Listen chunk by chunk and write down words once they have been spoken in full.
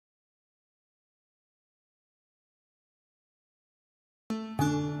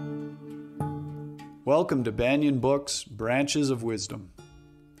Welcome to Banyan Books, Branches of Wisdom,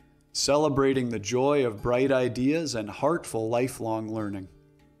 celebrating the joy of bright ideas and heartful lifelong learning.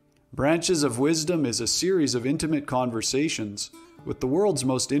 Branches of Wisdom is a series of intimate conversations with the world's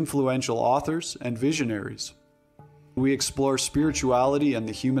most influential authors and visionaries. We explore spirituality and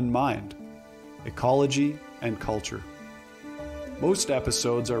the human mind, ecology and culture. Most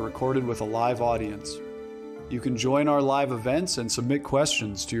episodes are recorded with a live audience. You can join our live events and submit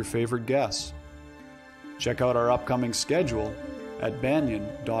questions to your favorite guests. Check out our upcoming schedule at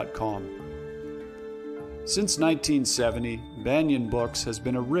banyan.com. Since 1970, Banyan Books has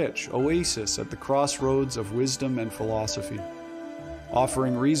been a rich oasis at the crossroads of wisdom and philosophy,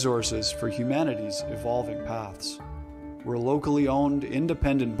 offering resources for humanity's evolving paths. We're a locally owned,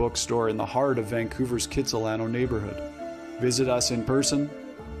 independent bookstore in the heart of Vancouver's Kitsilano neighborhood. Visit us in person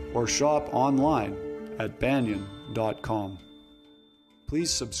or shop online at banyan.com. Please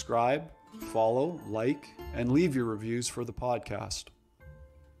subscribe, follow, like, and leave your reviews for the podcast.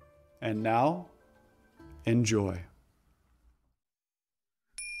 And now, enjoy.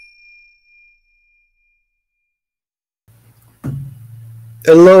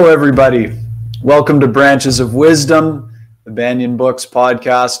 Hello, everybody. Welcome to Branches of Wisdom, the Banyan Books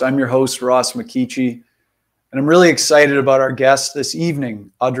podcast. I'm your host, Ross McKeechee, and I'm really excited about our guest this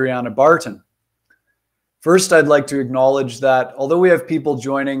evening, Adriana Barton. First, I'd like to acknowledge that although we have people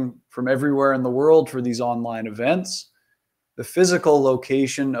joining from everywhere in the world for these online events, the physical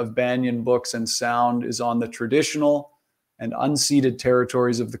location of Banyan Books and Sound is on the traditional and unceded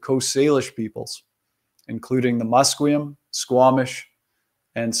territories of the Coast Salish peoples, including the Musqueam, Squamish,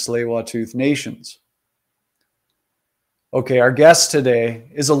 and Tsleil-Waututh nations. Okay, our guest today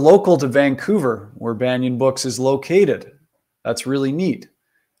is a local to Vancouver, where Banyan Books is located. That's really neat.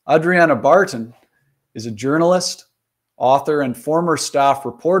 Adriana Barton is a journalist, author, and former staff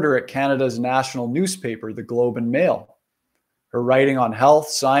reporter at Canada's national newspaper, the Globe and Mail. Her writing on health,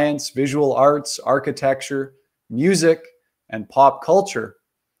 science, visual arts, architecture, music, and pop culture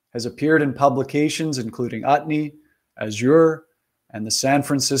has appeared in publications including Utne, Azure, and the San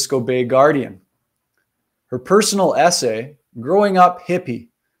Francisco Bay Guardian. Her personal essay, Growing Up Hippie,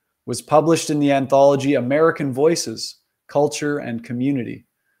 was published in the anthology American Voices, Culture and Community,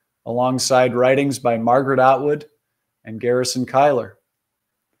 alongside writings by Margaret Atwood and Garrison Keillor.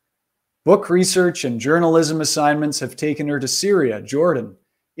 Book research and journalism assignments have taken her to Syria, Jordan,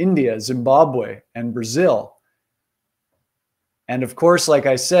 India, Zimbabwe, and Brazil. And of course, like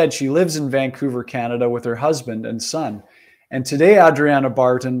I said, she lives in Vancouver, Canada with her husband and son. And today, Adriana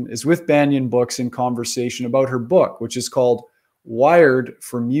Barton is with Banyan Books in conversation about her book, which is called Wired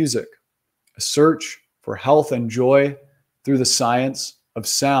for Music, a search for health and joy through the science of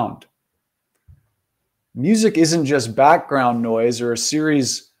sound. Music isn't just background noise or a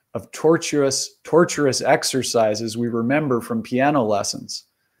series of torturous exercises we remember from piano lessons.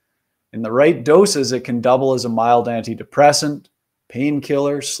 In the right doses, it can double as a mild antidepressant,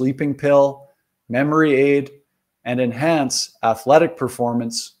 painkiller, sleeping pill, memory aid, and enhance athletic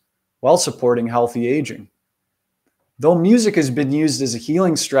performance while supporting healthy aging. Though music has been used as a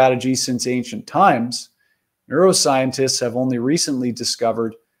healing strategy since ancient times, neuroscientists have only recently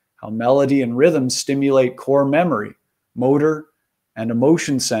discovered how melody and rhythm stimulate core memory, motor, and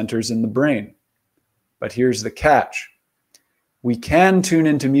emotion centers in the brain. But here's the catch. We can tune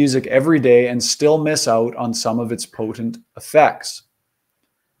into music every day and still miss out on some of its potent effects.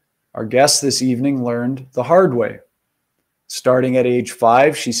 Our guest this evening learned the hard way. Starting at age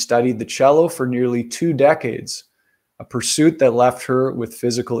 5, she studied the cello for nearly 2 decades, a pursuit that left her with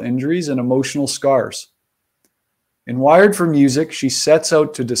physical injuries and emotional scars. In Wired for Music, she sets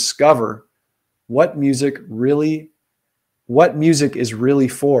out to discover what music is really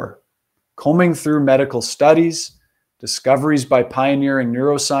for, combing through medical studies, discoveries by pioneering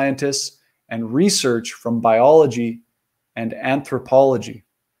neuroscientists, and research from biology and anthropology.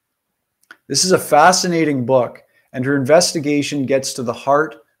 This is a fascinating book, and her investigation gets to the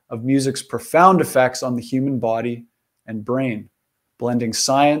heart of music's profound effects on the human body and brain. Blending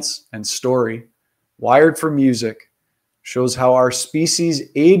science and story, Wired for Music shows how our species'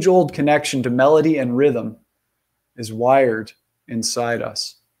 age-old connection to melody and rhythm is wired inside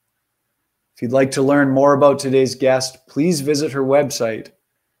us. If you'd like to learn more about today's guest, please visit her website,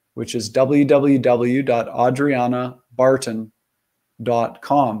 which is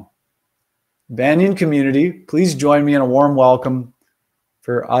www.adrianabarton.com. Banyan community, please join me in a warm welcome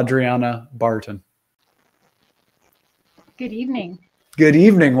for Adriana Barton. Good evening. Good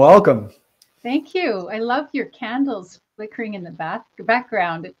evening. Welcome. Thank you. I love your candles flickering in the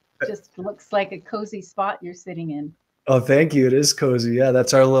background. It just looks like a cozy spot you're sitting in. Oh, thank you. It is cozy. Yeah,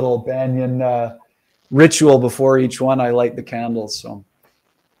 that's our little Banyan ritual before each one. I light the candles. So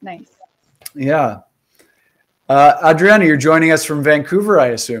Nice. yeah. Adriana, you're joining us from Vancouver, I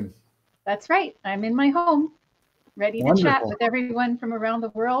assume. That's right. I'm in my home, ready to chat Wonderful. with everyone from around the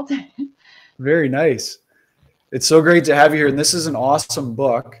world. Very nice. It's so great to have you here. And this is an awesome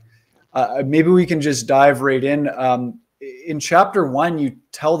book. Maybe we can just dive right in. In chapter 1, you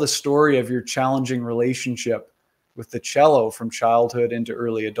tell the story of your challenging relationship with the cello from childhood into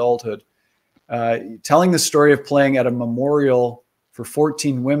early adulthood. Telling the story of playing at a memorial for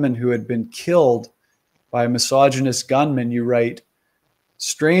 14 women who had been killed by a misogynist gunman, you write,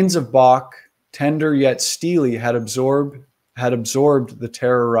 strains of Bach, tender yet steely, had absorbed the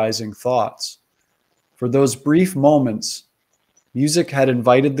terrorizing thoughts. For those brief moments, music had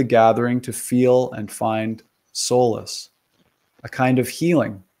invited the gathering to feel and find solace, a kind of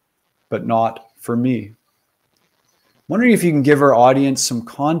healing, but not for me. Wondering if you can give our audience some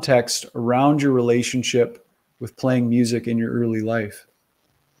context around your relationship with playing music in your early life.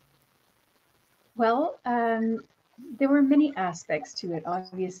 Well, there were many aspects to it,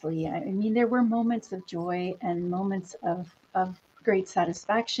 obviously. I mean, there were moments of joy and moments of great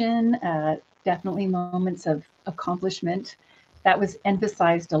satisfaction, definitely moments of accomplishment. That was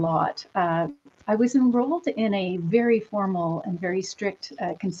emphasized a lot. I was enrolled in a very formal and very strict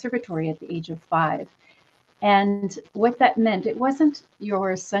conservatory at the age of 5. And what that meant, it wasn't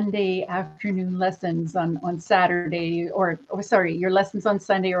your Sunday afternoon lessons on Saturday, or sorry, your lessons on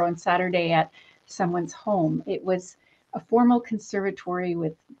Sunday or on Saturday at someone's home. It was a formal conservatory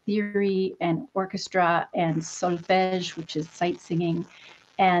with theory and orchestra and solfège, which is sight singing,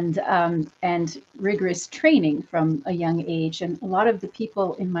 and rigorous training from a young age. And a lot of the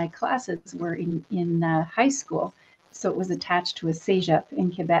people in my classes were in high school, so it was attached to a cégep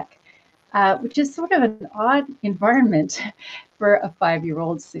in Quebec. Which is sort of an odd environment for a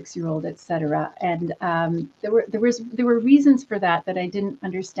 5-year-old, 6-year-old, etc. And there were reasons for that I didn't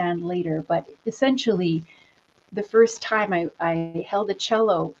understand later. But essentially, the first time I held a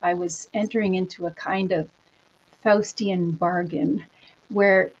cello, I was entering into a kind of Faustian bargain,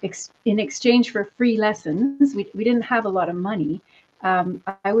 where in exchange for free lessons, we didn't have a lot of money.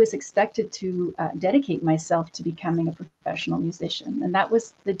 I was expected to dedicate myself to becoming a professional musician. And that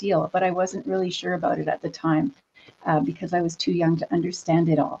was the deal. But I wasn't really sure about it at the time because I was too young to understand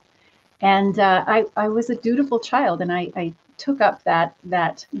it all. And I was a dutiful child, and I took up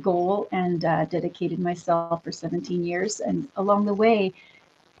that goal and dedicated myself for 17 years. And along the way,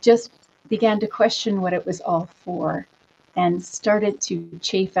 just began to question what it was all for, and started to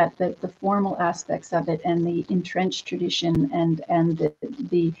chafe at the formal aspects of it and the entrenched tradition, and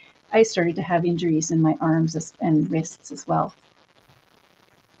the I started to have injuries in my arms and wrists as well.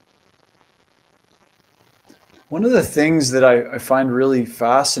 One of the things that I find really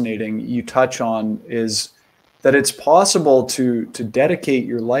fascinating you touch on is that it's possible to dedicate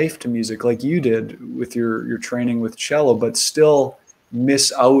your life to music like you did with your training with cello, but still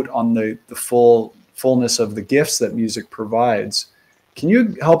miss out on the fullness of the gifts that music provides. Can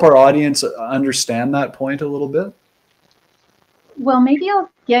you help our audience understand that point a little bit? Well, maybe I'll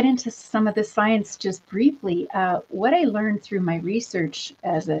get into some of the science just briefly. What I learned through my research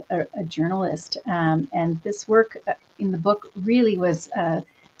as a journalist, and this work in the book really was a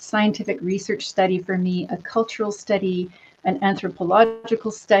scientific research study for me, a cultural study, an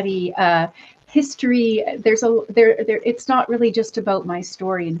anthropological study, history. It's not really just about my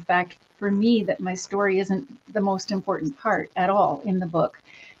story. In fact, for me, that my story isn't the most important part at all in the book.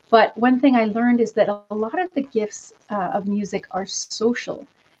 But one thing I learned is that a lot of the gifts of music are social.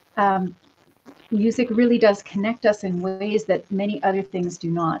 Music really does connect us in ways that many other things do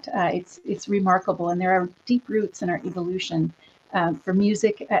not. It's remarkable, and there are deep roots in our evolution for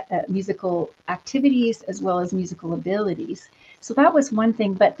music, musical activities, as well as musical abilities. So that was one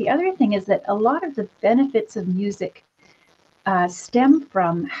thing. But the other thing is that a lot of the benefits of music stem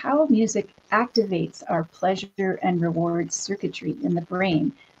from how music activates our pleasure and reward circuitry in the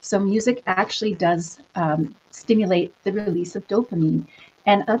brain. So music actually does stimulate the release of dopamine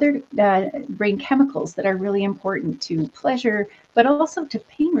and other brain chemicals that are really important to pleasure, but also to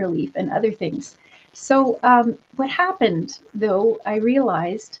pain relief and other things. So what happened, though, I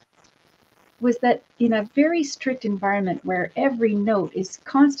realized, was that in a very strict environment where every note is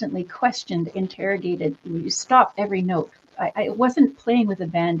constantly questioned, interrogated, you stop every note. I wasn't playing with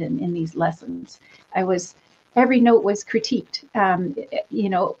abandon in these lessons. Every note was critiqued.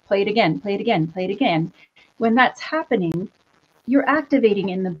 Play it again, play it again, play it again. When that's happening, you're activating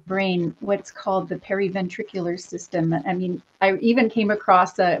in the brain what's called the periventricular system. I mean, I even came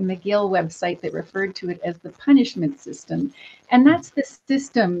across a McGill website that referred to it as the punishment system. And that's the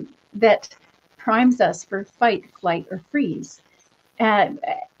system that primes us for fight, flight, or freeze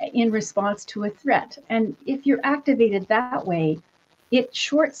in response to a threat. And if you're activated that way, it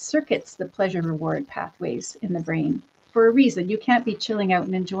short circuits the pleasure reward pathways in the brain for a reason. You can't be chilling out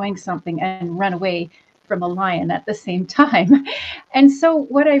and enjoying something and run away from a lion at the same time. And so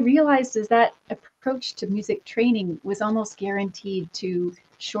what I realized is that approach to music training was almost guaranteed to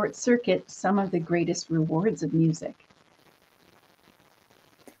short circuit some of the greatest rewards of music.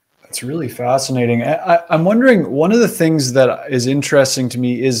 That's really fascinating. I'm wondering, one of the things that is interesting to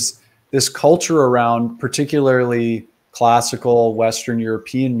me is this culture around particularly classical Western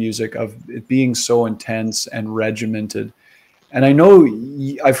European music, of it being so intense and regimented. And I know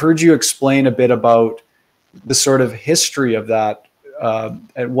I've heard you explain a bit about the sort of history of that,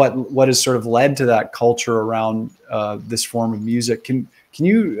 and what has sort of led to that culture around this form of music. Can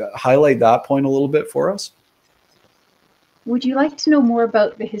you highlight that point a little bit for us? Would you like to know more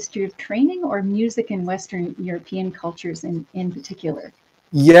about the history of training or music in Western European cultures in particular?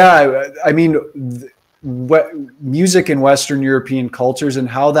 Yeah, I mean, what music in Western European cultures and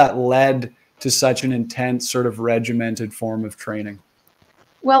how that led to such an intense sort of regimented form of training.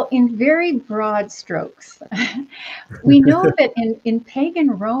 Well, in very broad strokes, we know that in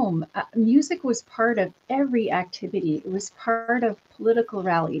pagan Rome, music was part of every activity. It was part of political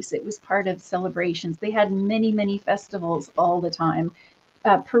rallies. It was part of celebrations. They had many, many festivals all the time,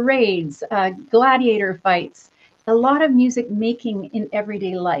 parades, gladiator fights, a lot of music making in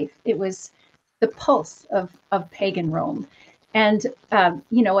everyday life. It was the pulse of pagan Rome. And,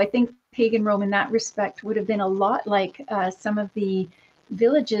 I think pagan Rome in that respect would have been a lot like some of the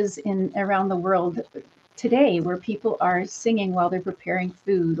villages in around the world today, where people are singing while they're preparing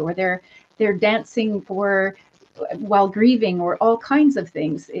food, or they're dancing while grieving, or all kinds of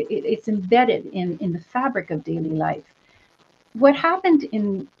things. It's embedded in the fabric of daily life. What happened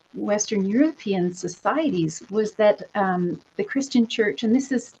in Western European societies was that the Christian church, and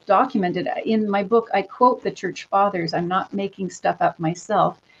this is documented in my book, I quote the church fathers. I'm not making stuff up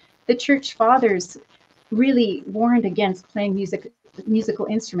myself. The church fathers really warned against playing musical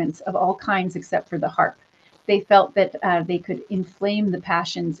instruments of all kinds except for the harp. They felt that they could inflame the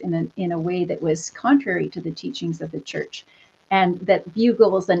passions in a way that was contrary to the teachings of the church, and that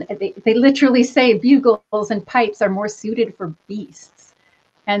bugles, and they literally say bugles and pipes are more suited for beasts,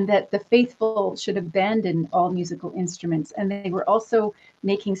 and that the faithful should abandon all musical instruments. And they were also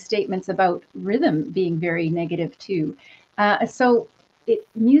making statements about rhythm being very negative too.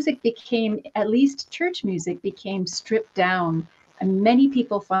 Music became, at least church music, became stripped down. And many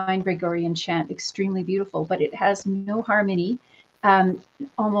people find Gregorian chant extremely beautiful, but it has no harmony,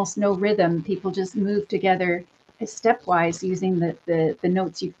 almost no rhythm. People just move together stepwise using the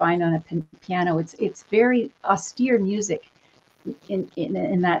notes you find on a piano. It's very austere music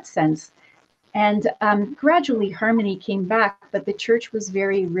in that sense. And gradually harmony came back, but the church was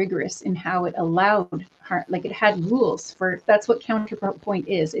very rigorous in how it allowed, like it had rules for, that's what counterpoint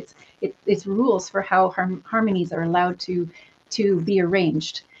is. It's rules for how harmonies are allowed to be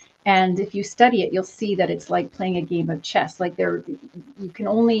arranged. And if you study it, you'll see that it's like playing a game of chess. Like you can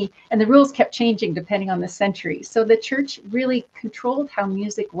only, and the rules kept changing depending on the century. So the church really controlled how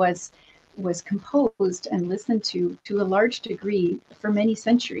music was composed and listened to a large degree for many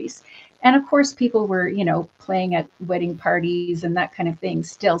centuries. And of course, people were, playing at wedding parties and that kind of thing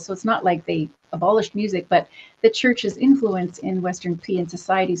still. So it's not like they abolished music, but the church's influence in Western European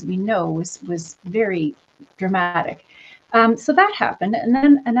societies, we know, was very dramatic. So that happened. And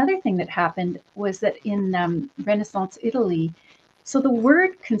then another thing that happened was that in Renaissance Italy, so the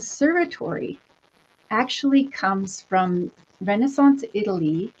word conservatory actually comes from Renaissance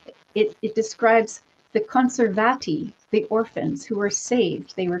Italy. It describes the conservati, the orphans who were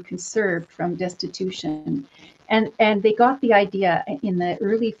saved. They were conserved from destitution. And they got the idea in the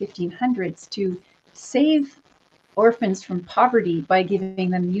early 1500s to save orphans from poverty by giving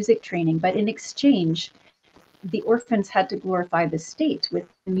them music training. But in exchange, the orphans had to glorify the state with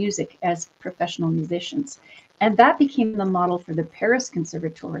music as professional musicians. And that became the model for the Paris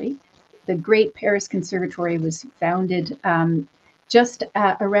Conservatory. The great Paris Conservatory was founded just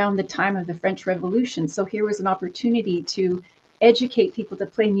around the time of the French Revolution. So here was an opportunity to educate people to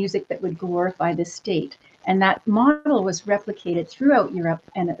play music that would glorify the state. And that model was replicated throughout Europe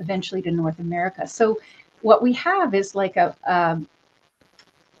and eventually to North America. So what we have is like and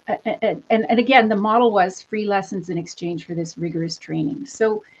again, the model was free lessons in exchange for this rigorous training.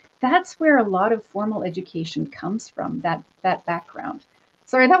 So that's where a lot of formal education comes from, that background.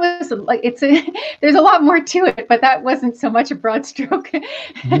 Sorry, that was like, there's a lot more to it, but that wasn't so much a broad stroke.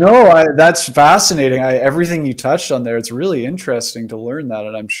 No, that's fascinating. Everything you touched on there, it's really interesting to learn that,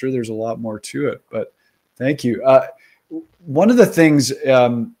 and I'm sure there's a lot more to it. But thank you. One of the things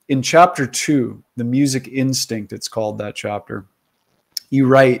in chapter 2, the music instinct, it's called, that chapter, you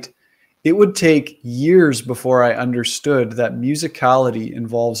write, it would take years before I understood that musicality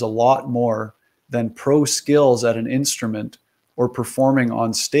involves a lot more than pro skills at an instrument or performing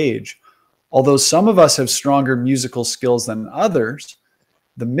on stage. Although some of us have stronger musical skills than others,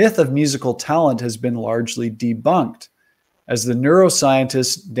 the myth of musical talent has been largely debunked. As the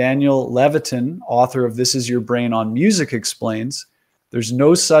neuroscientist Daniel Levitin, author of This Is Your Brain on Music, explains, there's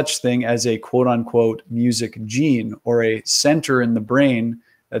no such thing as a quote-unquote music gene or a center in the brain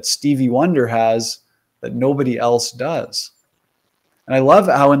that Stevie Wonder has that nobody else does. And I love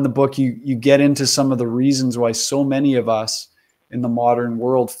how in the book you get into some of the reasons why so many of us in the modern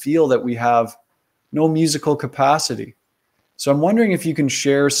world feel that we have no musical capacity. So I'm wondering if you can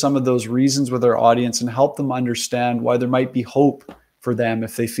share some of those reasons with our audience and help them understand why there might be hope for them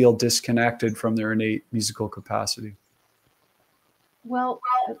if they feel disconnected from their innate musical capacity. Well,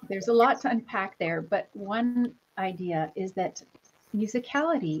 there's a lot to unpack there, but one idea is that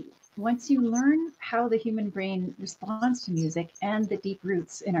musicality, once you learn how the human brain responds to music and the deep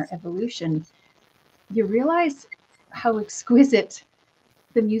roots in our evolution, you realize how exquisite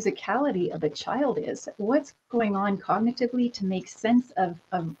the musicality of a child is. What's going on cognitively to make sense of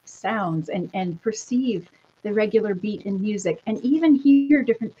sounds and perceive the regular beat in music and even hear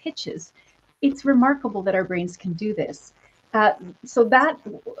different pitches. It's remarkable that our brains can do this. So that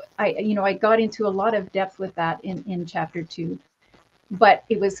I got into a lot of depth with that in chapter 2, but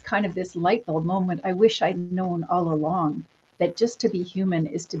it was kind of this light bulb moment. I wish I'd known all along that just to be human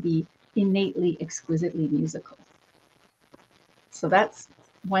is to be innately, exquisitely musical. So that's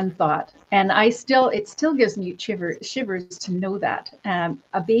one thought. And it still gives me shivers to know that a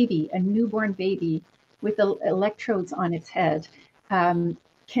newborn baby with electrodes on its head the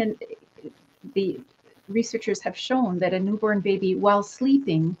researchers have shown that a newborn baby, while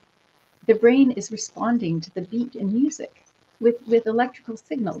sleeping, the brain is responding to the beat in music with electrical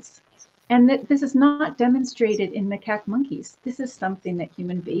signals. And that this is not demonstrated in macaque monkeys. This is something that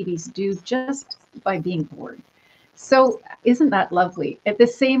human babies do just by being born. So isn't that lovely? The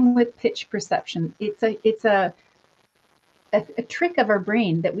same with pitch perception. It's a trick of our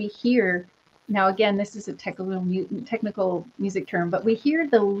brain that we hear. Now, again, this is a technical music term, but we hear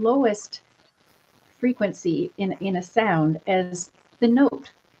the lowest frequency in a sound as the note.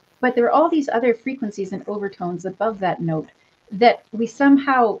 But there are all these other frequencies and overtones above that note that we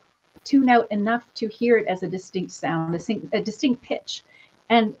somehow tune out enough to hear it as a distinct sound, a distinct pitch.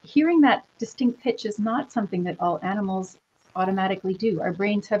 And hearing that distinct pitch is not something that all animals automatically do. Our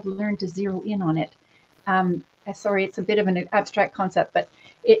brains have learned to zero in on it. Sorry, it's a bit of an abstract concept, but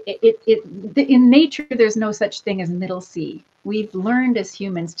in nature, there's no such thing as middle C. We've learned as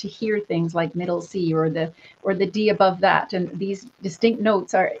humans to hear things like middle C or the D above that. And these distinct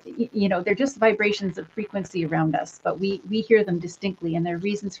notes are, they're just vibrations of frequency around us, but we hear them distinctly. And there are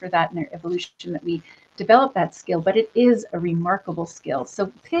reasons for that in their evolution that we develop that skill, but it is a remarkable skill.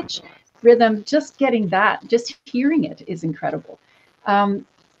 So pitch, rhythm, just getting that, just hearing it is incredible.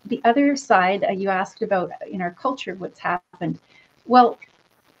 The other side you asked about in our culture, what's happened. Well,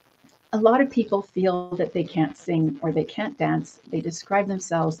 a lot of people feel that they can't sing or they can't dance. They describe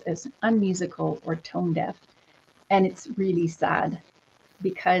themselves as unmusical or tone deaf. And it's really sad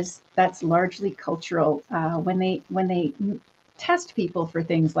because that's largely cultural. When they test people for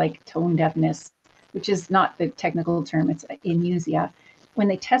things like tone deafness, which is not the technical term, it's amusia. When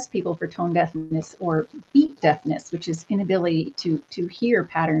they test people for tone deafness or beat deafness, which is inability to hear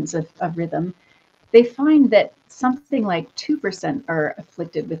patterns of rhythm, they find that something like 2% are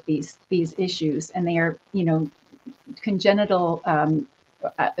afflicted with these issues, and they are, congenital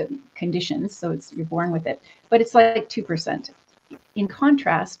conditions. So you're born with it, but it's like 2%. In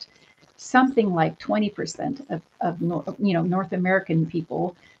contrast, something like 20% of North American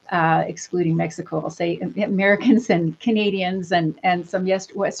people, excluding Mexico, I'll say Americans and Canadians and some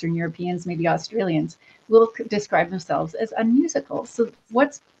Western Europeans, maybe Australians, will describe themselves as unmusical. So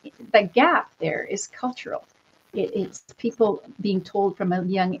what's the gap there is cultural. It's people being told from a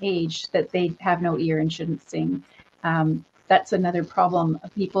young age that they have no ear and shouldn't sing. That's another problem.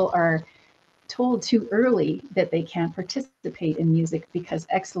 People are told too early that they can't participate in music because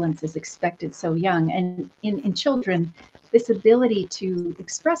excellence is expected so young. And in children, this ability to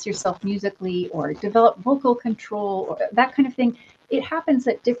express yourself musically or develop vocal control or that kind of thing, it happens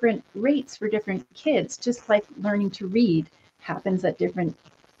at different rates for different kids, just like learning to read. happens at different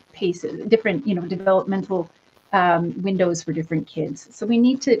paces, different, developmental windows for different kids. So we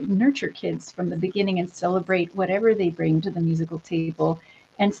need to nurture kids from the beginning and celebrate whatever they bring to the musical table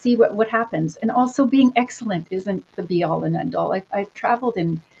and see what happens. And also being excellent isn't the be all and end all. I've traveled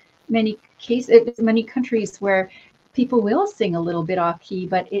in many countries where people will sing a little bit off key,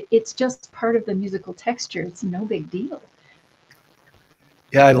 but it's just part of the musical texture. It's no big deal.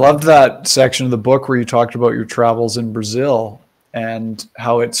 Yeah, I loved that section of the book where you talked about your travels in Brazil and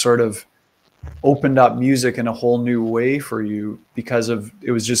how it sort of opened up music in a whole new way for you because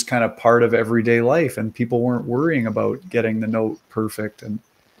it was just kind of part of everyday life and people weren't worrying about getting the note perfect. And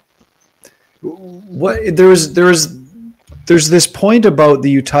there's this point about that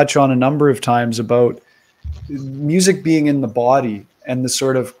you touch on a number of times about music being in the body and the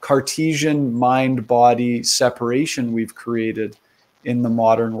sort of Cartesian mind-body separation we've created in the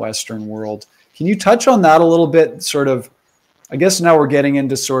modern Western world. Can you touch on that a little bit? Sort of, I guess now we're getting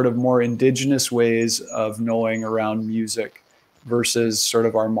into sort of more indigenous ways of knowing around music versus sort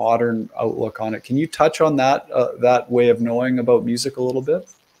of our modern outlook on it. Can you touch on that way of knowing about music a little bit?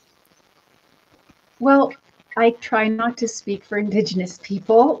 Well, I try not to speak for Indigenous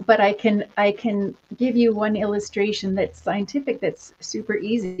people, but I can give you one illustration that's scientific, that's super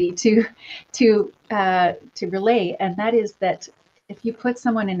easy to relay, and that is that if you put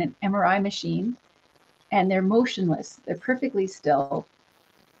someone in an MRI machine and they're motionless, they're perfectly still,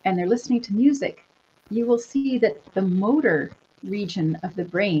 and they're listening to music, you will see that the motor region of the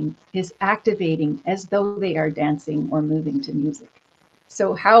brain is activating as though they are dancing or moving to music.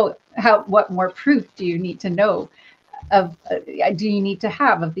 So what more proof do you need to know do you need to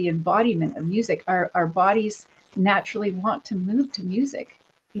have of the embodiment of music? Our bodies naturally want to move to music.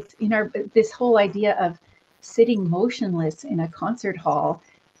 It's in this whole idea of sitting motionless in a concert hall,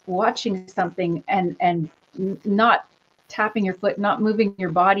 watching something and not tapping your foot, not moving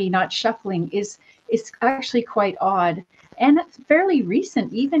your body, not shuffling is actually quite odd and fairly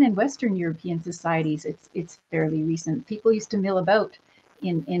recent. Even in Western European societies, it's fairly recent. People used to mill about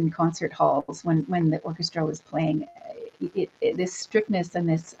in concert halls when the orchestra was playing. This strictness and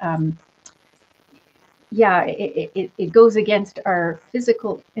this it goes against our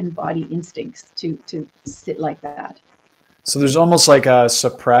physical and body instincts to sit like that. So there's almost like a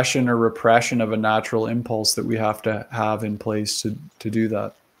suppression or repression of a natural impulse that we have to have in place to do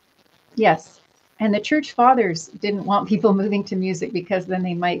that. Yes. And the church fathers didn't want people moving to music because then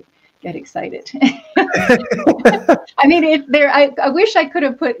they might get excited. I mean, I wish I could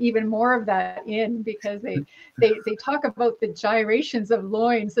have put even more of that in because they talk about the gyrations of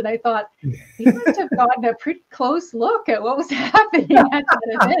loins, and I thought they must have gotten a pretty close look at what was happening at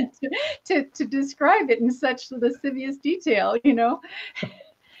that event to describe it in such lascivious detail,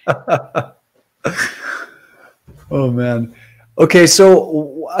 Oh man. Okay,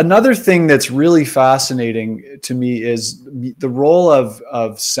 so another thing that's really fascinating to me is the role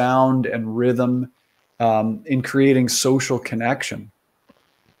of sound and rhythm in creating social connection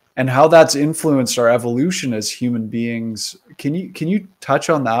and how that's influenced our evolution as human beings. Can you touch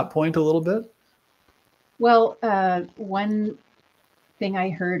on that point a little bit? Well, one thing I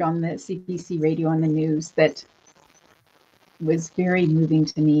heard on the CBC radio on the news that was very moving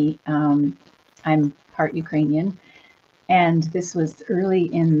to me, I'm part Ukrainian, and this was early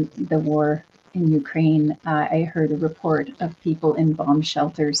in the war in Ukraine. I heard a report of people in bomb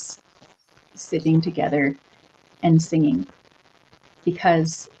shelters sitting together and singing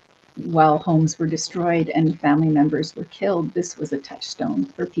because while homes were destroyed and family members were killed, this was a touchstone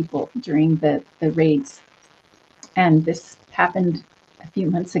for people during the raids. And this happened a few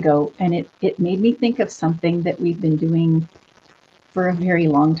months ago, and it made me think of something that we've been doing for a very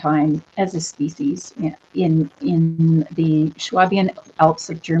long time as a species. In the Swabian Alps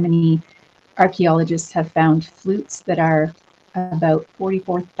of Germany, archaeologists have found flutes that are about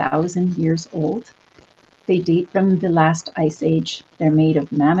 44,000 years old. They date from the last ice age. They're made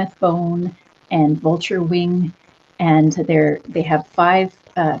of mammoth bone and vulture wing, and they have 5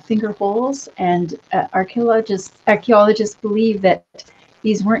 finger holes. And archaeologists believe that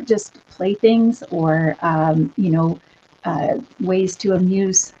these weren't just playthings or ways to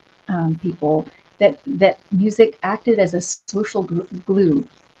amuse people. That music acted as a social glue.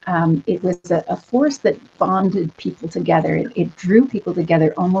 It was a force that bonded people together. It drew people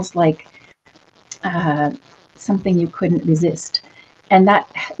together, almost like something you couldn't resist. And that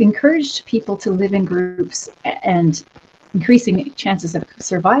encouraged people to live in groups and increasing chances of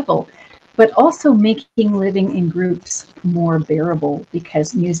survival, but also making living in groups more bearable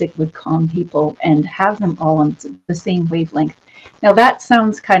because music would calm people and have them all on the same wavelength. Now that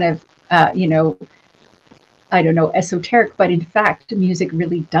sounds kind of, I don't know, esoteric, but in fact, music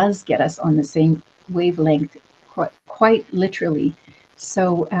really does get us on the same wavelength, quite literally.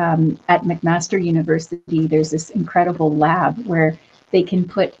 So at McMaster University, there's this incredible lab where they can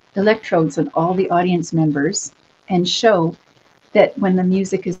put electrodes on all the audience members and show that when the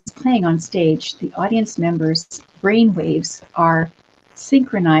music is playing on stage, the audience members' brain waves are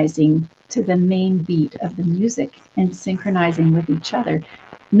synchronizing to the main beat of the music and synchronizing with each other.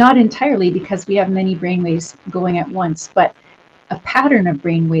 Not entirely, because we have many brainwaves going at once, but a pattern of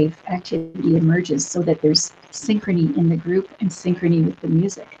brainwave activity emerges so that there's synchrony in the group and synchrony with the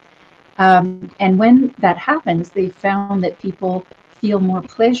music. And when that happens, they found that people feel more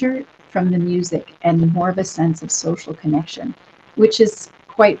pleasure from the music and more of a sense of social connection, which is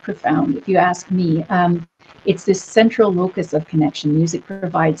quite profound, if you ask me. It's this central locus of connection. Music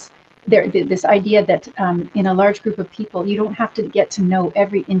provides this idea that in a large group of people, you don't have to get to know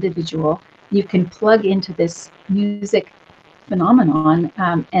every individual. You can plug into this music phenomenon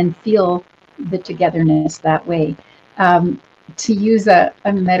and feel the togetherness that way. To use a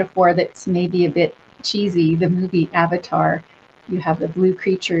metaphor that's maybe a bit cheesy, the movie Avatar, you have the blue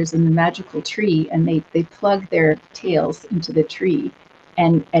creatures in the magical tree, and they plug their tails into the tree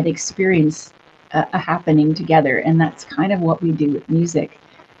and experience a happening together. And that's kind of what we do with music.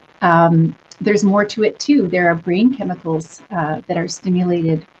 There's more to it too. There are brain chemicals that are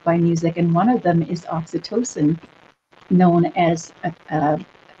stimulated by music, and one of them is oxytocin, known as a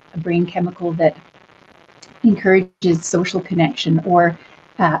brain chemical that encourages social connection or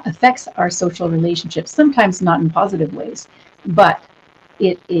affects our social relationships, sometimes not in positive ways, but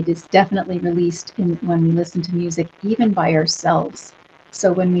it is definitely released when we listen to music, even by ourselves.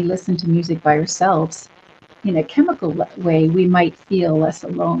 So when we listen to music by ourselves, in a chemical way, we might feel less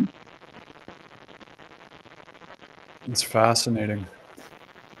alone. It's fascinating.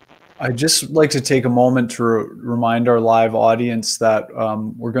 I'd just like to take a moment to remind our live audience that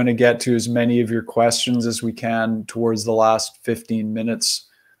we're going to get to as many of your questions as we can towards the last 15 minutes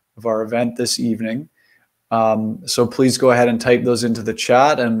of our event this evening. So please go ahead and type those into the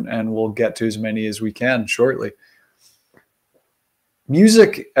chat, and we'll get to as many as we can shortly.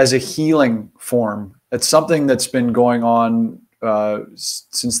 Music as a healing form, it's something that's been going on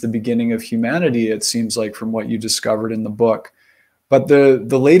since the beginning of humanity, it seems like, from what you discovered in the book. But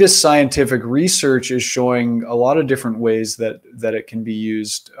the latest scientific research is showing a lot of different ways that it can be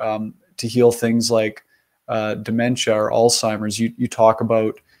used to heal things like dementia or Alzheimer's. You talk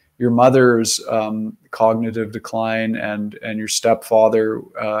about your mother's cognitive decline and your stepfather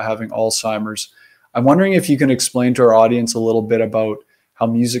having Alzheimer's. I'm wondering if you can explain to our audience a little bit about how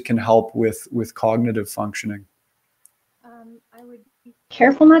music can help with cognitive functioning. I would be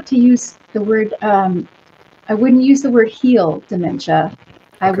careful not to use the word, I wouldn't use the word heal dementia.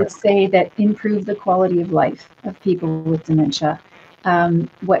 I would say that improve the quality of life of people with dementia.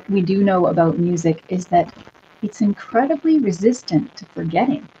 What we do know about music is that it's incredibly resistant to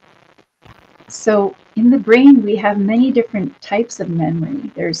forgetting. So in the brain, we have many different types of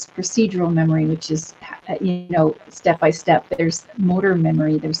memory. There's procedural memory, which is, step by step. There's motor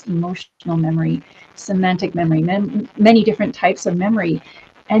memory, there's emotional memory, semantic memory, many different types of memory.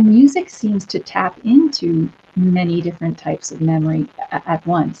 And music seems to tap into many different types of memory at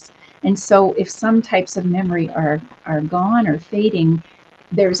once. And so if some types of memory are gone or fading,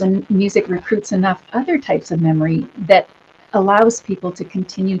 music recruits enough other types of memory that allows people to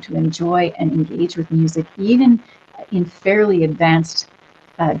continue to enjoy and engage with music, even in fairly advanced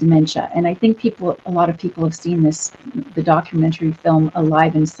dementia. And I think a lot of people have seen the documentary film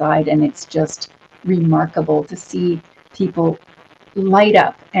Alive Inside, and it's just remarkable to see people light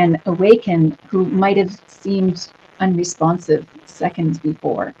up and awaken who might have seemed unresponsive seconds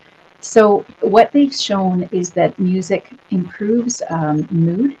before. So what they've shown is that music improves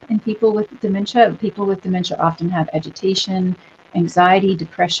mood in people with dementia. People with dementia often have agitation, anxiety,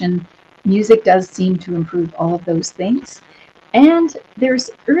 depression. Music does seem to improve all of those things. And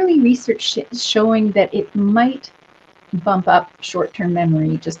there's early research showing that it might bump up short-term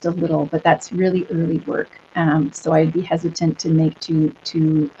memory just a little, but that's really early work. So I'd be hesitant to make too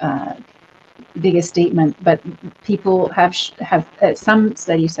big a statement, but people have some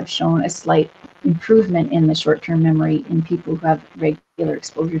studies have shown a slight improvement in the short-term memory in people who have regular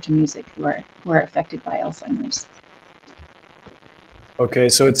exposure to music who are affected by Alzheimer's. Okay,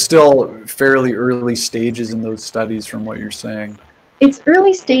 so it's still fairly early stages in those studies from what you're saying. It's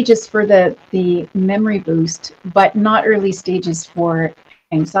early stages for the memory boost, but not early stages for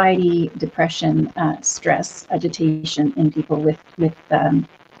anxiety, depression, stress, agitation in people with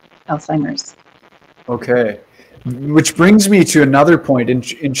Alzheimer's. Okay. Which brings me to another point.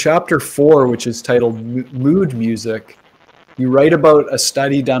 In chapter 4, which is titled Mood Music, you write about a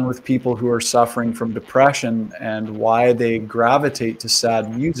study done with people who are suffering from depression and why they gravitate to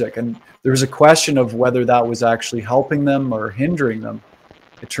sad music. And there was a question of whether that was actually helping them or hindering them.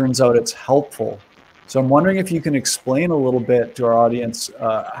 It turns out it's helpful. So I'm wondering if you can explain a little bit to our audience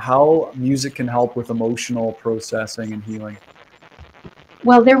how music can help with emotional processing and healing.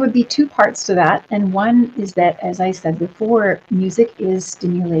 Well, there would be two parts to that. And one is that, as I said before, music is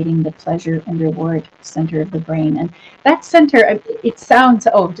stimulating the pleasure and reward center of the brain. And that center, it sounds,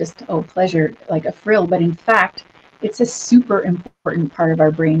 pleasure, like a frill. But in fact, it's a super important part of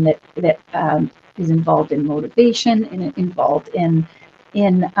our brain that is involved in motivation and involved in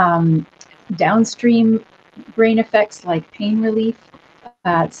downstream brain effects like pain relief.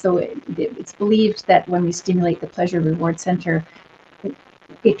 So it's believed that when we stimulate the pleasure reward center,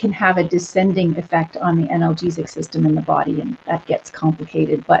 it can have a descending effect on the analgesic system in the body, and that gets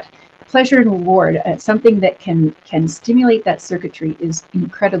complicated. But pleasure and reward, something that can stimulate that circuitry, is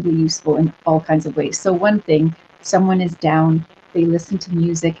incredibly useful in all kinds of ways. So one thing, someone is down, they listen to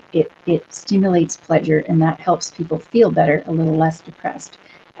music, it stimulates pleasure, and that helps people feel better, a little less depressed.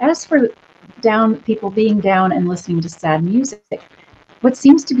 As for people being down and listening to sad music, what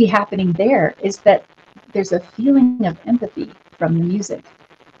seems to be happening there is that there's a feeling of empathy from the music.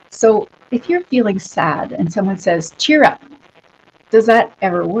 So if you're feeling sad and someone says, cheer up, does that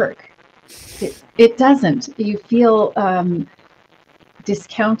ever work? It doesn't. You feel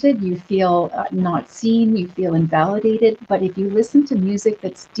discounted, you feel not seen, you feel invalidated. But if you listen to music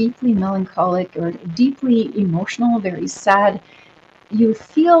that's deeply melancholic or deeply emotional, very sad, you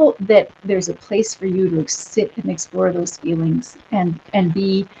feel that there's a place for you to sit and explore those feelings and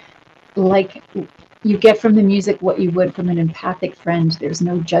be like, you get from the music what you would from an empathic friend. There's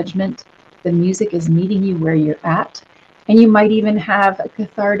no judgment. The music is meeting you where you're at. And you might even have a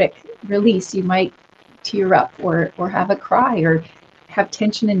cathartic release. You might tear up or have a cry or have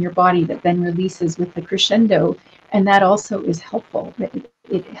tension in your body that then releases with the crescendo. And that also is helpful.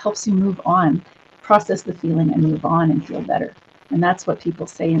 It helps you move on, process the feeling and move on and feel better. And that's what people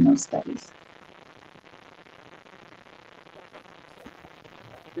say in those studies.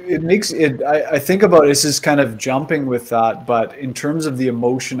 It makes it, I think about this is kind of jumping with that, but in terms of the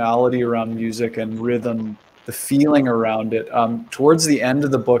emotionality around music and rhythm, the feeling around it, towards the end of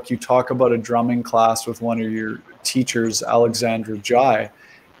the book, you talk about a drumming class with one of your teachers, Alexandra Jai,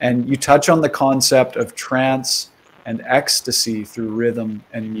 and you touch on the concept of trance and ecstasy through rhythm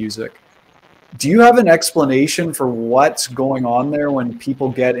and music. Do you have an explanation for what's going on there when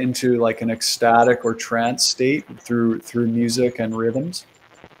people get into like an ecstatic or trance state through music and rhythms?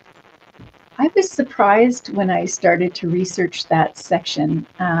 I was surprised when I started to research that section.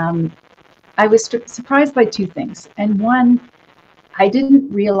 I was surprised by two things. And one, I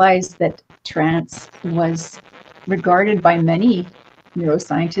didn't realize that trance was regarded by many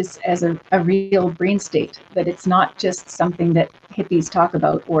neuroscientists as a real brain state, that it's not just something that hippies talk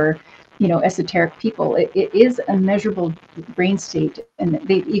about or esoteric people. It is a measurable brain state, and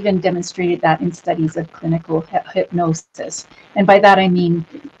they've even demonstrated that in studies of clinical hypnosis. And by that I mean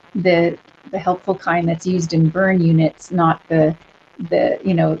the helpful kind that's used in burn units, not the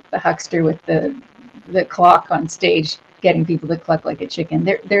huckster with the clock on stage getting people to cluck like a chicken.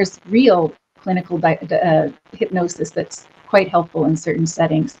 There's real clinical hypnosis that's quite helpful in certain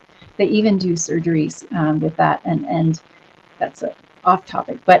settings. They even do surgeries with that, and that's off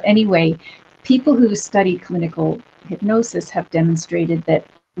topic. But anyway, people who study clinical hypnosis have demonstrated that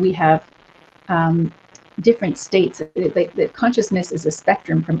we have different states. That consciousness is a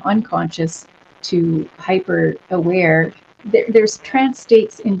spectrum from unconscious to hyper aware. There's trance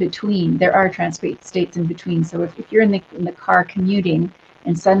states in between. There are trance states in between. So if you're in the car commuting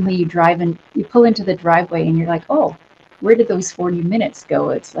and suddenly you drive and you pull into the driveway and you're like, oh, where did those 40 minutes go?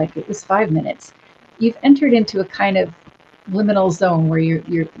 It's like it was 5 minutes. You've entered into a kind of liminal zone where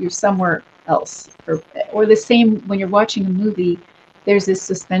you're somewhere else. Or the same when you're watching a movie, there's this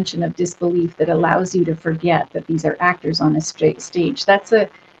suspension of disbelief that allows you to forget that these are actors on a stage. That's a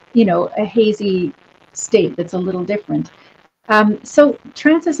hazy state that's a little different. So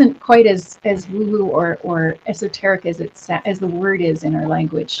trance isn't quite as woo-woo or esoteric as the word is in our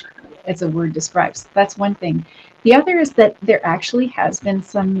language, as the word describes. That's one thing. The other is that there actually has been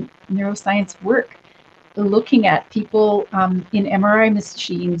some neuroscience work looking at people in MRI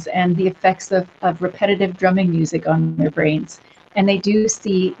machines and the effects of repetitive drumming music on their brains. And they do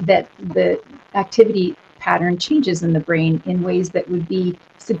see that the activity pattern changes in the brain in ways that would be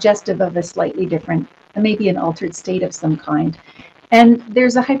suggestive of a slightly different, maybe an altered state of some kind. And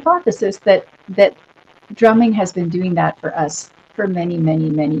there's a hypothesis that drumming has been doing that for us for many, many,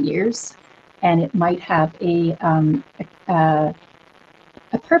 many years, and it might have a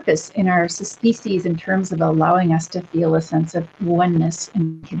purpose in our species in terms of allowing us to feel a sense of oneness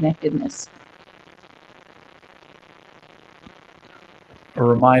and connectedness. A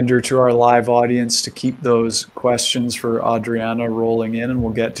reminder to our live audience to keep those questions for Adriana rolling in, and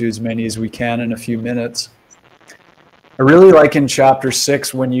we'll get to as many as we can in a few minutes. I really like in chapter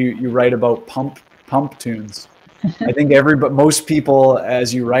 6 when you write about pump tunes. I think most people,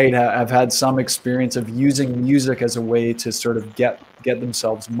 as you write, have had some experience of using music as a way to sort of get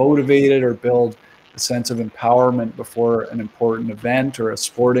themselves motivated or build a sense of empowerment before an important event or a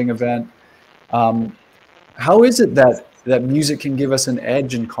sporting event. How is it that music can give us an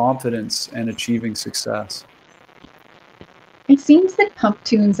edge in confidence and achieving success? It seems that pump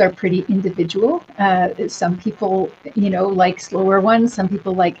tunes are pretty individual. Some people, like slower ones. Some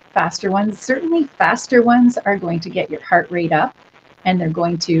people like faster ones. Certainly faster ones are going to get your heart rate up, and they're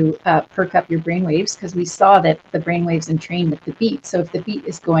going to perk up your brain waves, because we saw that the brain waves entrain with the beat. So if the beat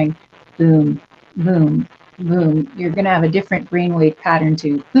is going boom, boom, boom, you're going to have a different brainwave pattern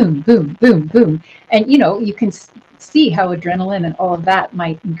to boom, boom, boom, boom. And, you can see how adrenaline and all of that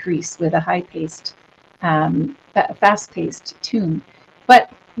might increase with a high-paced, fast-paced tune.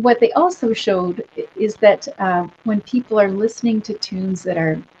 But what they also showed is that when people are listening to tunes that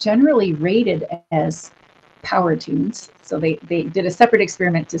are generally rated as power tunes, so they did a separate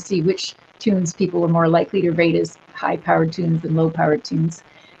experiment to see which tunes people were more likely to rate as high-powered tunes than low-powered tunes.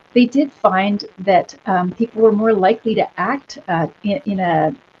 They did find that people were more likely to act in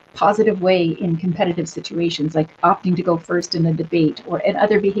a positive way in competitive situations, like opting to go first in a debate, and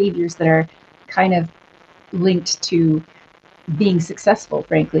other behaviors that are kind of linked to being successful,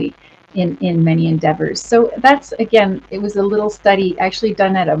 frankly, in many endeavors. So that's, again, it was a little study actually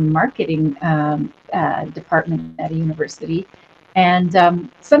done at a marketing department at a university, and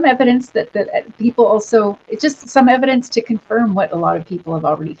some evidence that people also, it's just some evidence to confirm what a lot of people have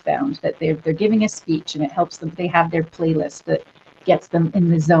already found, that they're giving a speech and it helps them. They have their playlist that gets them in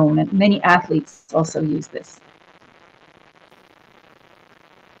the zone, and many athletes also use this.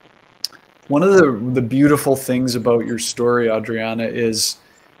 One of the beautiful things about your story, Adriana, is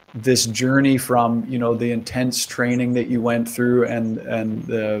this journey from, the intense training that you went through and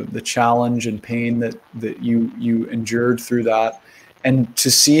the challenge and pain that you endured through that, and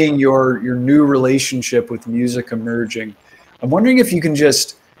to seeing your new relationship with music emerging. I'm wondering if you can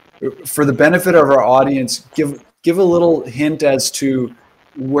just, for the benefit of our audience, give a little hint as to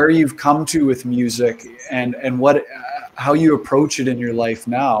where you've come to with music and how you approach it in your life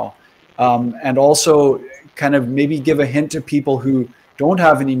now. And also kind of maybe give a hint to people who don't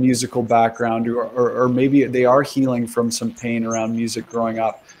have any musical background, or maybe they are healing from some pain around music growing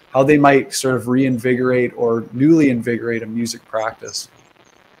up, how they might sort of reinvigorate or newly invigorate a music practice.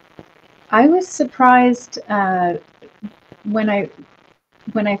 I was surprised when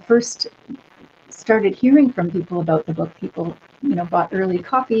I first started hearing from people about the book. People, bought early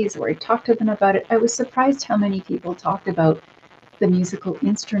copies, or I talked to them about it. I was surprised how many people talked about the musical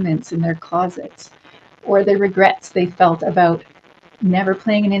instruments in their closets, or the regrets they felt about never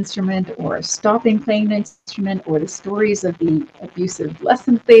playing an instrument or stopping playing an instrument, or the stories of the abusive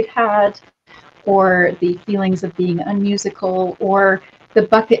lessons they'd had, or the feelings of being unmusical, or the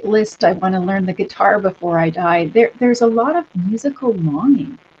bucket list, I want to learn the guitar before I die. There's a lot of musical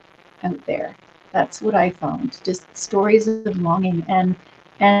longing out there. That's what I found, just stories of longing and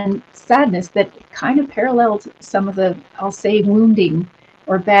sadness that kind of paralleled some of the, I'll say, wounding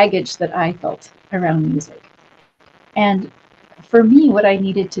or baggage that I felt around music. And for me, what I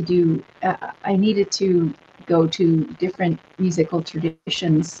needed to do, I needed to go to different musical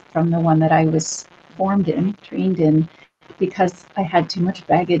traditions from the one that I was trained in, because I had too much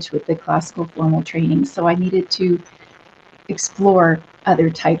baggage with the classical formal training. So I needed to explore other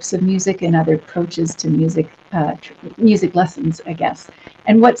types of music and other approaches to music, music lessons, I guess.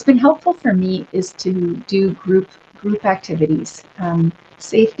 And what's been helpful for me is to do group activities,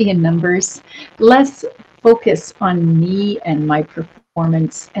 safety in numbers, less focus on me and my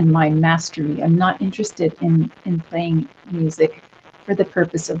performance and my mastery. I'm not interested in playing music for the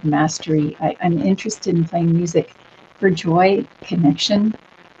purpose of mastery. I'm interested in playing music for joy, connection,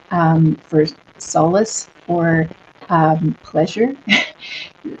 for solace, for pleasure.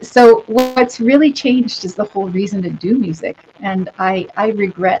 So what's really changed is the whole reason to do music. And I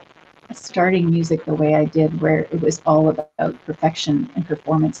regret starting music the way I did, where it was all about perfection and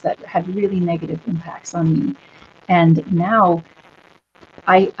performance that had really negative impacts on me. And now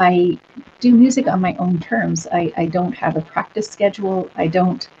I do music on my own terms. I don't have a practice schedule. I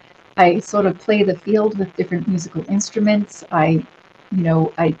don't I sort of play the field with different musical instruments. I'm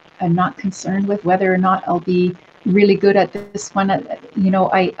not concerned with whether or not I'll be really good at this one.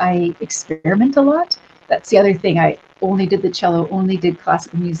 I experiment a lot. That's the other thing. I only did the cello, only did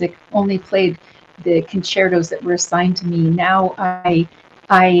classical music, only played the concertos that were assigned to me. Now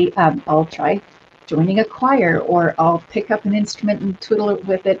I'll try joining a choir, or I'll pick up an instrument and twiddle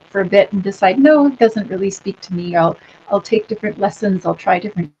with it for a bit and decide, no, it doesn't really speak to me. I'll take different lessons. I'll try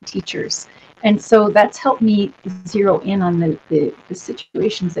different teachers. And so that's helped me zero in on the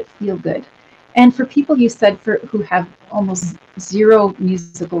situations that feel good. And for people, you said, who have almost zero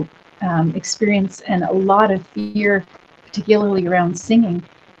musical experience and a lot of fear, particularly around singing,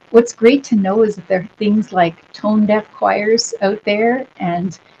 what's great to know is that there are things like tone deaf choirs out there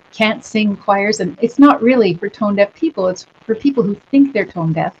and can't sing choirs. And it's not really for tone deaf people, it's for people who think they're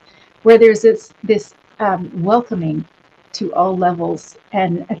tone deaf, where there's this welcoming to all levels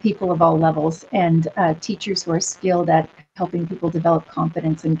and people of all levels, and teachers who are skilled at helping people develop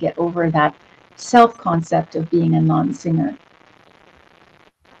confidence and get over that self-concept of being a non-singer.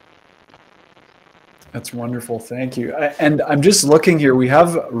 That's wonderful. Thank you. And I'm just looking here. We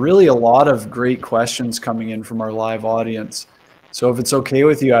have really a lot of great questions coming in from our live audience. So if it's okay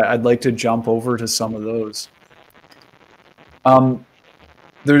with you, I'd like to jump over to some of those.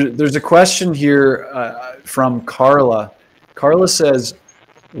 There's a question here from Carla. Carla says,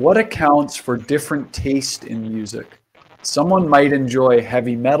 what accounts for different taste in music? Someone might enjoy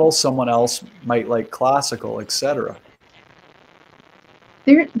heavy metal, someone else might like classical, etc.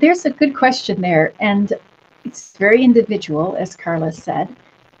 There's a good question there, and it's very individual, as Carla said.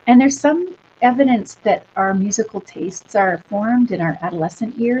 And there's some evidence that our musical tastes are formed in our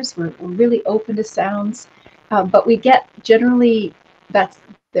adolescent years. We're really open to sounds, but we get generally, that's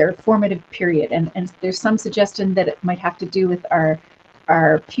their formative period. And there's some suggestion that it might have to do with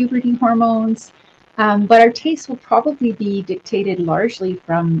our puberty hormones, but our tastes will probably be dictated largely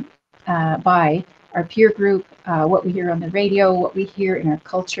by our peer group, what we hear on the radio, what we hear in our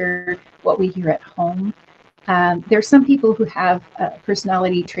culture, what we hear at home. There are some people who have a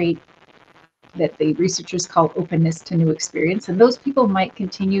personality trait that the researchers call openness to new experience, and those people might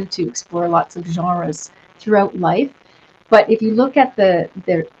continue to explore lots of genres throughout life. But if you look at the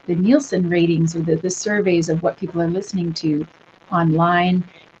Nielsen ratings, or the surveys of what people are listening to online,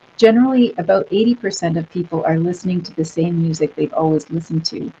 generally about 80% of people are listening to the same music they've always listened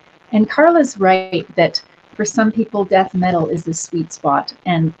to. And Carla's right that for some people, death metal is the sweet spot.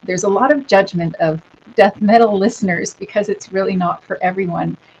 And there's a lot of judgment of death metal listeners because it's really not for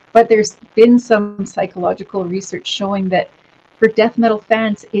everyone. But there's been some psychological research showing that for death metal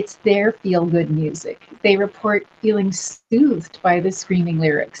fans, it's their feel-good music. They report feeling soothed by the screaming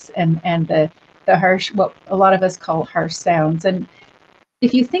lyrics and the harsh, what a lot of us call harsh sounds. And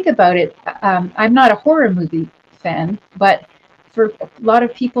if you think about it, I'm not a horror movie fan, but for a lot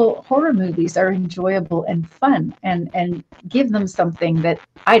of people, horror movies are enjoyable and fun and give them something that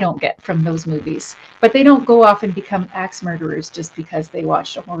I don't get from those movies. But they don't go off and become axe murderers just because they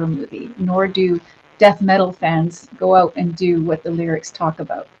watched a horror movie, nor do death metal fans go out and do what the lyrics talk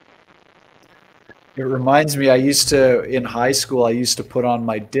about. It reminds me, in high school, I used to put on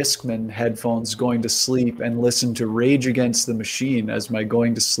my Discman headphones going to sleep and listen to Rage Against the Machine as my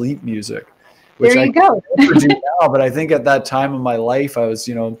going to sleep music. Which there you go. I never do now, but I think at that time of my life, I was,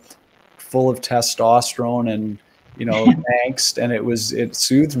 full of testosterone and, angst, and it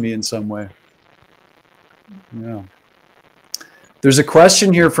soothed me in some way. Yeah. There's a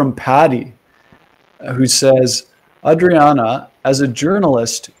question here from Patty, who says, Adriana, as a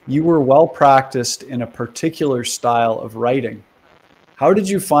journalist, you were well practiced in a particular style of writing. How did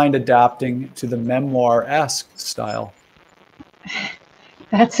you find adapting to the memoir-esque style?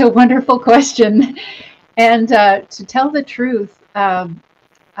 That's a wonderful question. And to tell the truth, I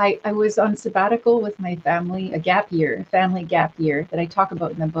was on sabbatical with my family, a family gap year that I talk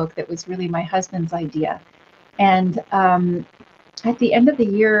about in the book that was really my husband's idea. And at the end of the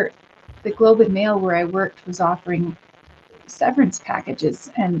year, the Globe and Mail where I worked was offering severance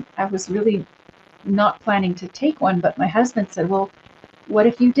packages. And I was really not planning to take one, but my husband said, well, what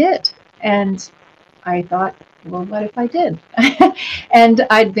if you did? And I thought, well, what if I did? And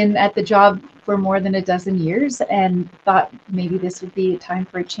I'd been at the job for more than a dozen years and thought maybe this would be a time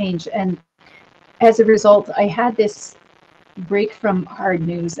for a change. And as a result, I had this break from hard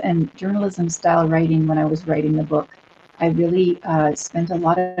news and journalism style writing when I was writing the book. I really spent a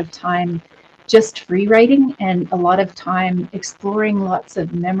lot of time just free writing and a lot of time exploring lots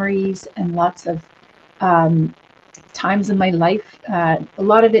of memories and lots of times in my life. A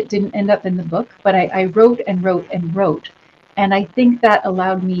lot of it didn't end up in the book, but I wrote and wrote and wrote. And I think that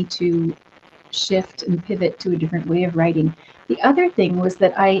allowed me to shift and pivot to a different way of writing. The other thing was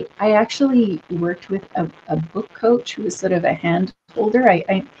that I actually worked with a book coach who was sort of a hand holder.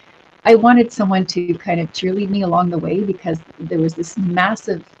 I wanted someone to kind of cheerlead me along the way, because there was this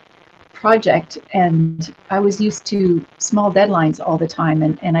massive project and I was used to small deadlines all the time,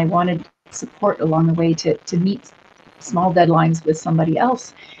 and I wanted support along the way to meet small deadlines with somebody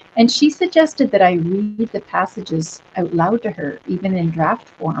else. And she suggested that I read the passages out loud to her, even in draft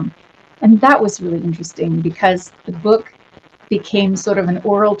form. And that was really interesting, because the book became sort of an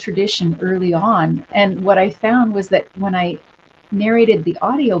oral tradition early on. And what I found was that when I narrated the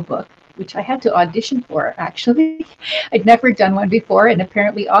audiobook, which I had to audition for, actually, I'd never done one before, and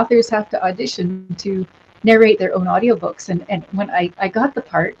apparently authors have to audition to narrate their own audiobooks. And when I got the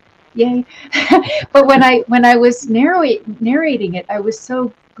part, yay! But when I was narrating it, I was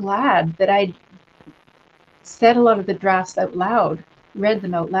so glad that I'd said a lot of the drafts out loud, read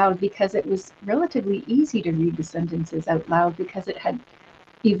them out loud, because it was relatively easy to read the sentences out loud, because it had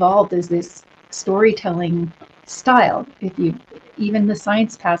evolved as this storytelling style. Even the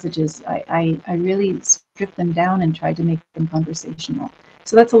science passages, I really stripped them down and tried to make them conversational.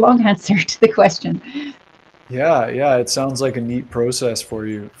 So that's a long answer to the question. Yeah, it sounds like a neat process for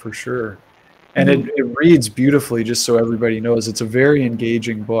you, for sure. And it reads beautifully, just so everybody knows. It's a very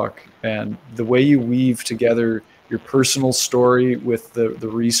engaging book. And the way you weave together your personal story with the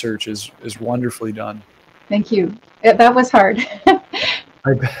research is wonderfully done. Thank you. That was hard.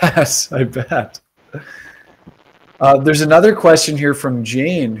 I bet. There's another question here from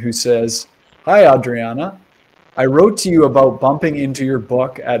Jane, who says, "Hi, Adriana. I wrote to you about bumping into your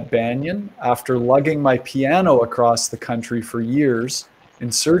book at Banyan after lugging my piano across the country for years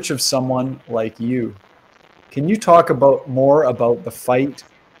in search of someone like you. Can you talk more about the fight,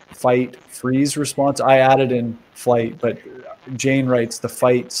 freeze response?" I added in flight, but Jane writes the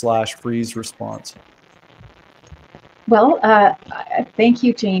fight/freeze response. Well, thank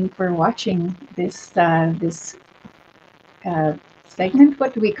you, Jane, for watching this segment.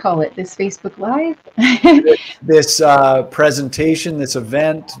 What do we call it? This Facebook Live? This presentation, this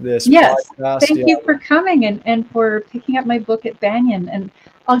event, this Yes. podcast. Thank you for coming and for picking up my book at Banyan. And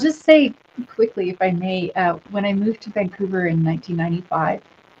I'll just say quickly, if I may, when I moved to Vancouver in 1995,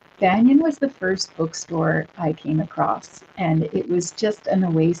 Banyan was the first bookstore I came across, and it was just an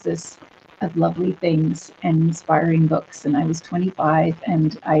oasis of lovely things and inspiring books. And I was 25,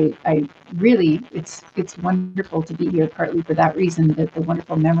 and I really, it's wonderful to be here, partly for that reason, that the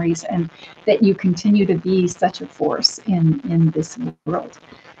wonderful memories, and that you continue to be such a force in this world.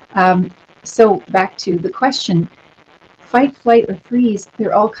 So back to the question, fight, flight, or freeze, there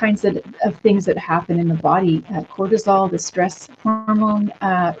are all kinds of things that happen in the body. Cortisol, the stress hormone,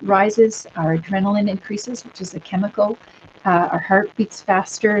 rises, our adrenaline increases, which is a chemical. Our heart beats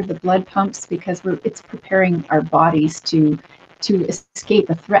faster, the blood pumps, because it's preparing our bodies to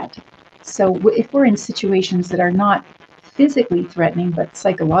escape a threat. So if we're in situations that are not physically threatening but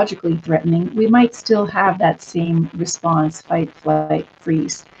psychologically threatening, we might still have that same response: fight, flight,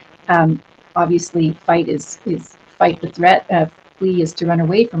 freeze. Obviously, fight is fight the threat. Flee is to run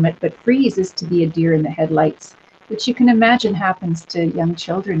away from it, but freeze is to be a deer in the headlights, which you can imagine happens to young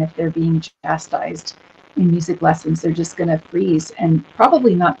children if they're being chastised in music lessons. They're just going to freeze and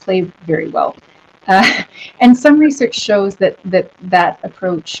probably not play very well. And some research shows that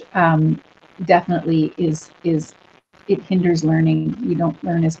approach definitely it hinders learning. You don't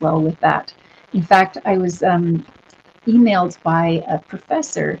learn as well with that. In fact, I was emailed by a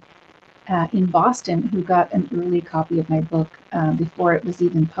professor in Boston who got an early copy of my book before it was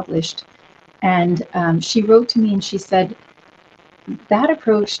even published. And she wrote to me and she said, that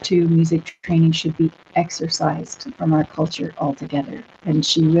approach to music training should be exorcised from our culture altogether. And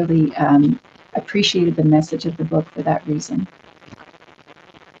she really appreciated the message of the book for that reason.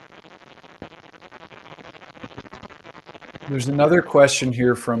 There's another question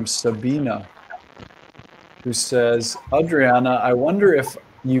here from Sabina, who says, "Adriana, I wonder if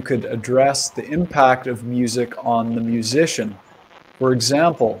you could address the impact of music on the musician. For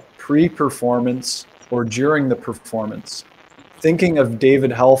example, pre-performance or during the performance. Thinking of David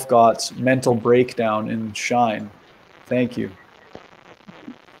Helfgott's mental breakdown in Shine. Thank you."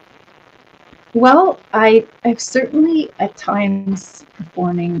 Well, I've certainly at times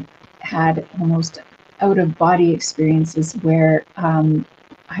performing had almost out-of-body experiences where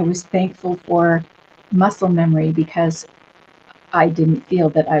I was thankful for muscle memory because I didn't feel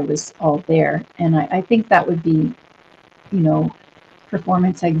that I was all there. And I think that would be,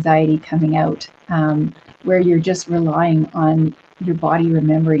 performance anxiety coming out, where you're just relying on your body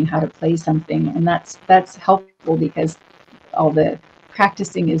remembering how to play something. And that's helpful because the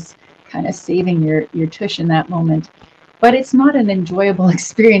practicing is kind of saving your tush in that moment. But it's not an enjoyable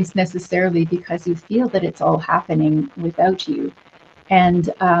experience necessarily, because you feel that it's all happening without you, and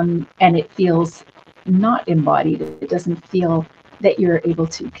it feels not embodied. It doesn't feel that you're able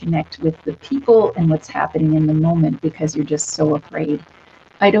to connect with the people and what's happening in the moment, because you're just so afraid.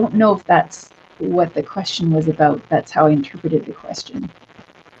 I don't know if that's what the question was about. That's how I interpreted the question.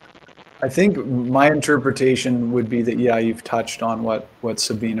 I think my interpretation would be that, yeah, you've touched on what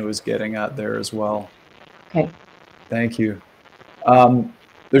Sabina was getting at there as well. Okay. Thank you.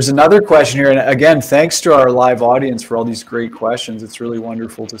 There's another question here, and again, thanks to our live audience for all these great questions. It's really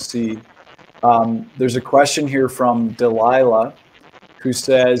wonderful to see. There's a question here from Delilah, who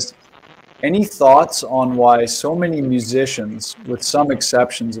says, any thoughts on why so many musicians, with some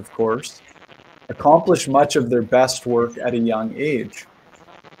exceptions of course, accomplish much of their best work at a young age?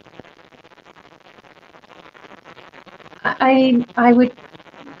 I would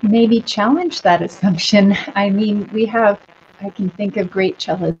maybe challenge that assumption. I mean, I can think of great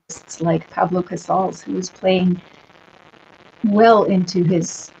cellists like Pablo Casals, who was playing well into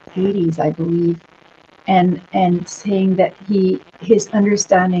his 80s, I believe, and saying that his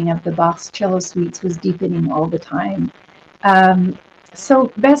understanding of the Bach's cello suites was deepening all the time.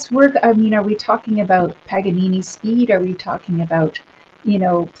 So best work, I mean, are we talking about Paganini's speed? Are we talking about,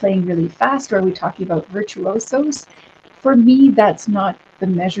 playing really fast? Or are we talking about virtuosos? For me, that's not the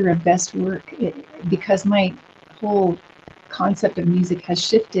measure of best work, because my whole concept of music has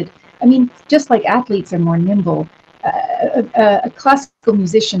shifted. I mean, just like athletes are more nimble, a classical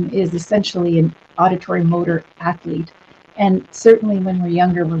musician is essentially an auditory motor athlete. And certainly when we're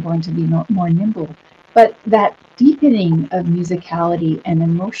younger, we're going to be more nimble. But that deepening of musicality and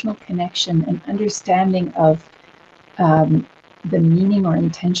emotional connection and understanding of the meaning or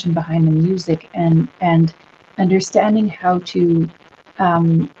intention behind the music, and understanding how to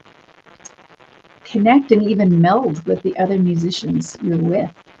connect and even meld with the other musicians you're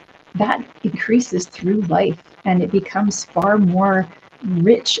with, that increases through life, and it becomes far more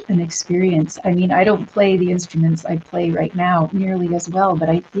rich an experience. I mean, I don't play the instruments I play right now nearly as well, but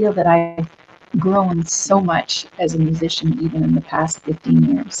I feel that I've grown so much as a musician, even in the past 15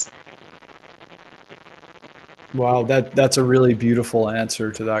 years. Wow, that's a really beautiful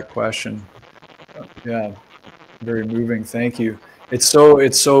answer to that question. Yeah, very moving. Thank you. It's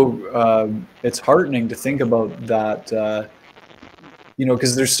heartening to think about that.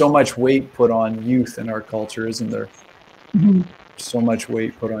 Because there's so much weight put on youth in our culture, isn't there? Mm-hmm. So much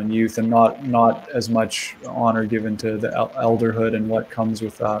weight put on youth, and not as much honor given to the elderhood and what comes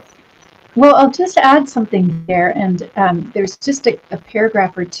with that. Well, I'll just add something there, and there's just a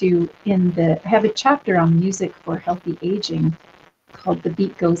paragraph or two I have a chapter on music for healthy aging called "The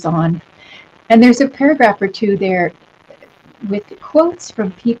Beat Goes On," and there's a paragraph or two there with quotes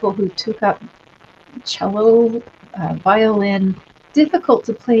from people who took up cello, violin, difficult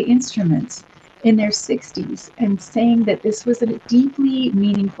to play instruments in their 60s, and saying that this was a deeply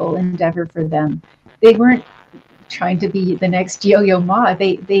meaningful endeavor for them. They weren't trying to be the next Yo-Yo Ma.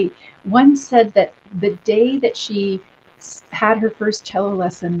 One said that the day that she had her first cello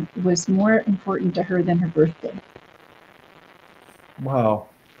lesson was more important to her than her birthday. Wow.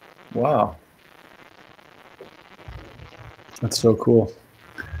 That's so cool.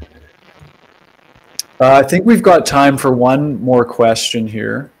 I think we've got time for one more question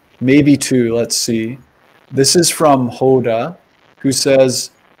here, maybe two. Let's see. This is from Hoda, who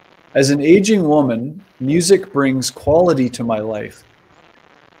says, as an aging woman, music brings quality to my life.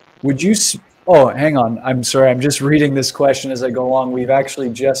 Would you... Oh, hang on. I'm sorry. I'm just reading this question as I go along. We've actually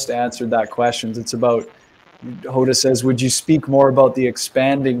just answered that question. It's about... Hoda says, would you speak more about the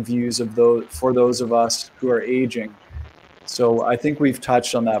expanding views of for those of us who are aging? So I think we've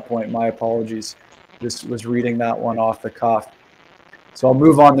touched on that point. My apologies. Just was reading that one off the cuff. So I'll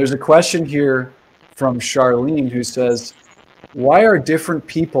move on. There's a question here from Charlene, who says, why are different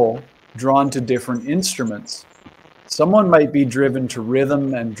people drawn to different instruments? Someone might be driven to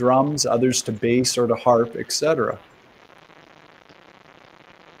rhythm and drums, others to bass or to harp, etc.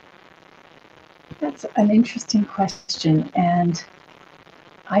 That's an interesting question, and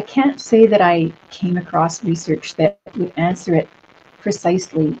I can't say that I came across research that would answer it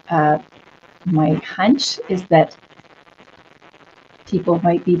precisely. My hunch is that people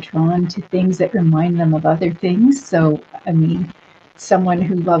might be drawn to things that remind them of other things. So, I mean, someone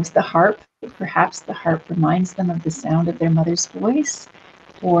who loves the harp, perhaps the harp reminds them of the sound of their mother's voice.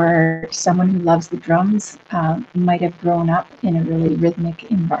 Or someone who loves the drums might have grown up in a really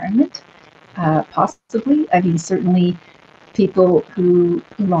rhythmic environment, possibly. I mean, certainly people who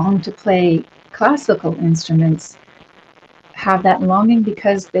long to play classical instruments have that longing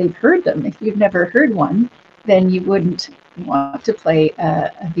because they've heard them. If you've never heard one, then you wouldn't want to play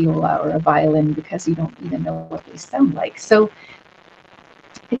a viola or a violin because you don't even know what they sound like. So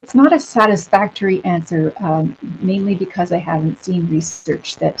it's not a satisfactory answer, mainly because I haven't seen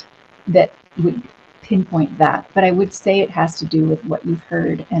research that would pinpoint that. But I would say it has to do with what you've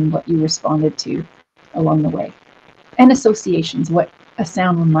heard and what you responded to along the way. And associations, what a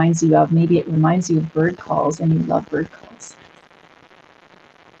sound reminds you of. Maybe it reminds you of bird calls and you love bird calls.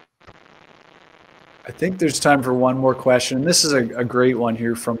 I think there's time for one more question. This is a great one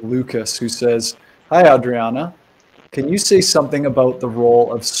here from Lucas, who says, "Hi, Adriana. Can you say something about the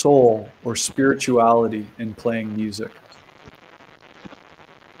role of soul or spirituality in playing music?"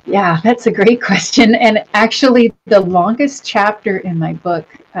 Yeah, that's a great question. And actually, the longest chapter in my book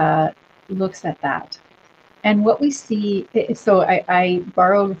looks at that. And what we see, so I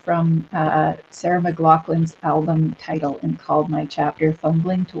borrowed from Sarah McLachlan's album title and called my chapter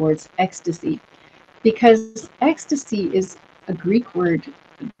Fumbling Towards Ecstasy, because ecstasy is a Greek word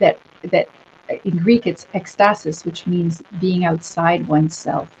that in Greek it's ekstasis, which means being outside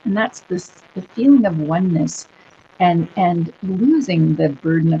oneself. And that's the feeling of oneness and losing the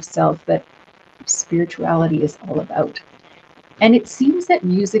burden of self that spirituality is all about. And it seems that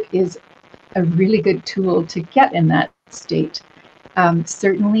music is a really good tool to get in that state.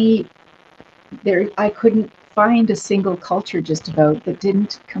 Certainly, I couldn't find a single culture just about that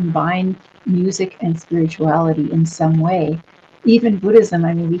didn't combine music and spirituality in some way. Even Buddhism,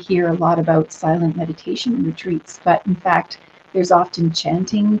 I mean, we hear a lot about silent meditation retreats, but in fact, there's often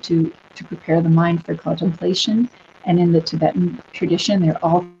chanting to prepare the mind for contemplation. And in the Tibetan tradition, there are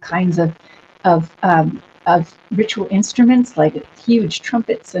all kinds of ritual instruments like huge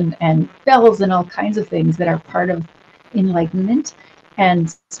trumpets and bells and all kinds of things that are part of enlightenment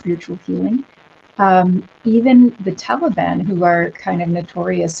and spiritual healing. Even the Taliban, who are kind of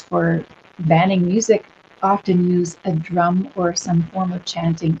notorious for banning music, often use a drum or some form of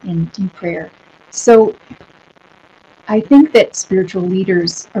chanting in prayer. So I think that spiritual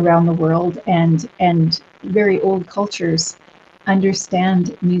leaders around the world and very old cultures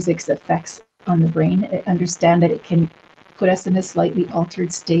understand music's effects on the brain, understand that it can put us in a slightly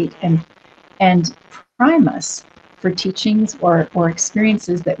altered state and prime us for teachings or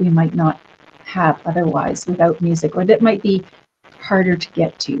experiences that we might not have otherwise without music, or that might be harder to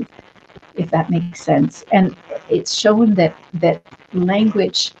get to, if that makes sense. And it's shown that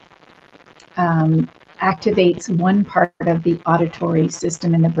language activates one part of the auditory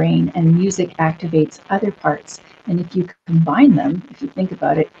system in the brain, and music activates other parts. And if you combine them, if you think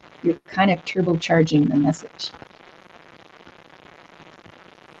about it, you're kind of turbocharging the message.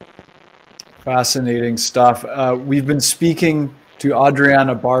 Fascinating stuff. We've been speaking to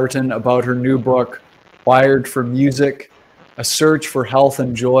Adriana Barton about her new book, Wired for Music, A Search for Health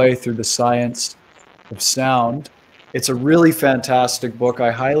and Joy Through the Science of Sound. It's a really fantastic book.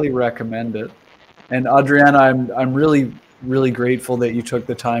 I highly recommend it. And Adriana, I'm really, really grateful that you took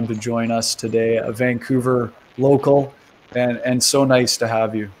the time to join us today, a Vancouver local, and so nice to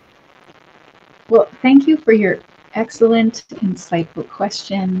have you. Well, thank you for your excellent, insightful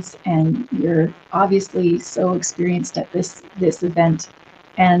questions, and you're obviously so experienced at this event.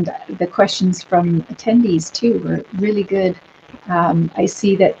 And the questions from attendees too were really good. I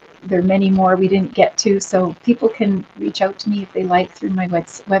see that there are many more we didn't get to, so people can reach out to me if they like through my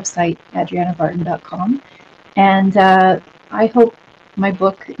website, adrianabarton.com. And I hope my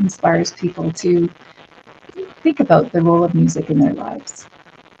book inspires people to think about the role of music in their lives.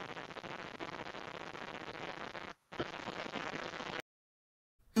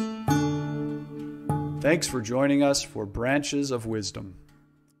 Thanks for joining us for Branches of Wisdom.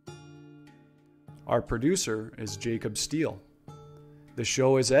 Our producer is Jacob Steele. The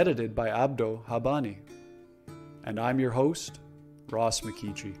show is edited by Abdo Habani. And I'm your host, Ross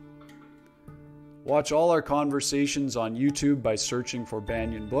McKeechee. Watch all our conversations on YouTube by searching for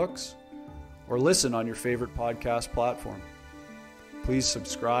Banyan Books, or listen on your favorite podcast platform. Please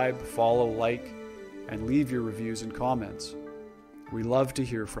subscribe, follow, like, and leave your reviews and comments. We love to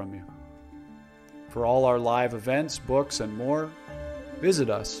hear from you. For all our live events, books, and more, visit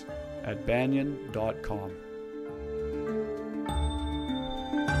us at banyan.com.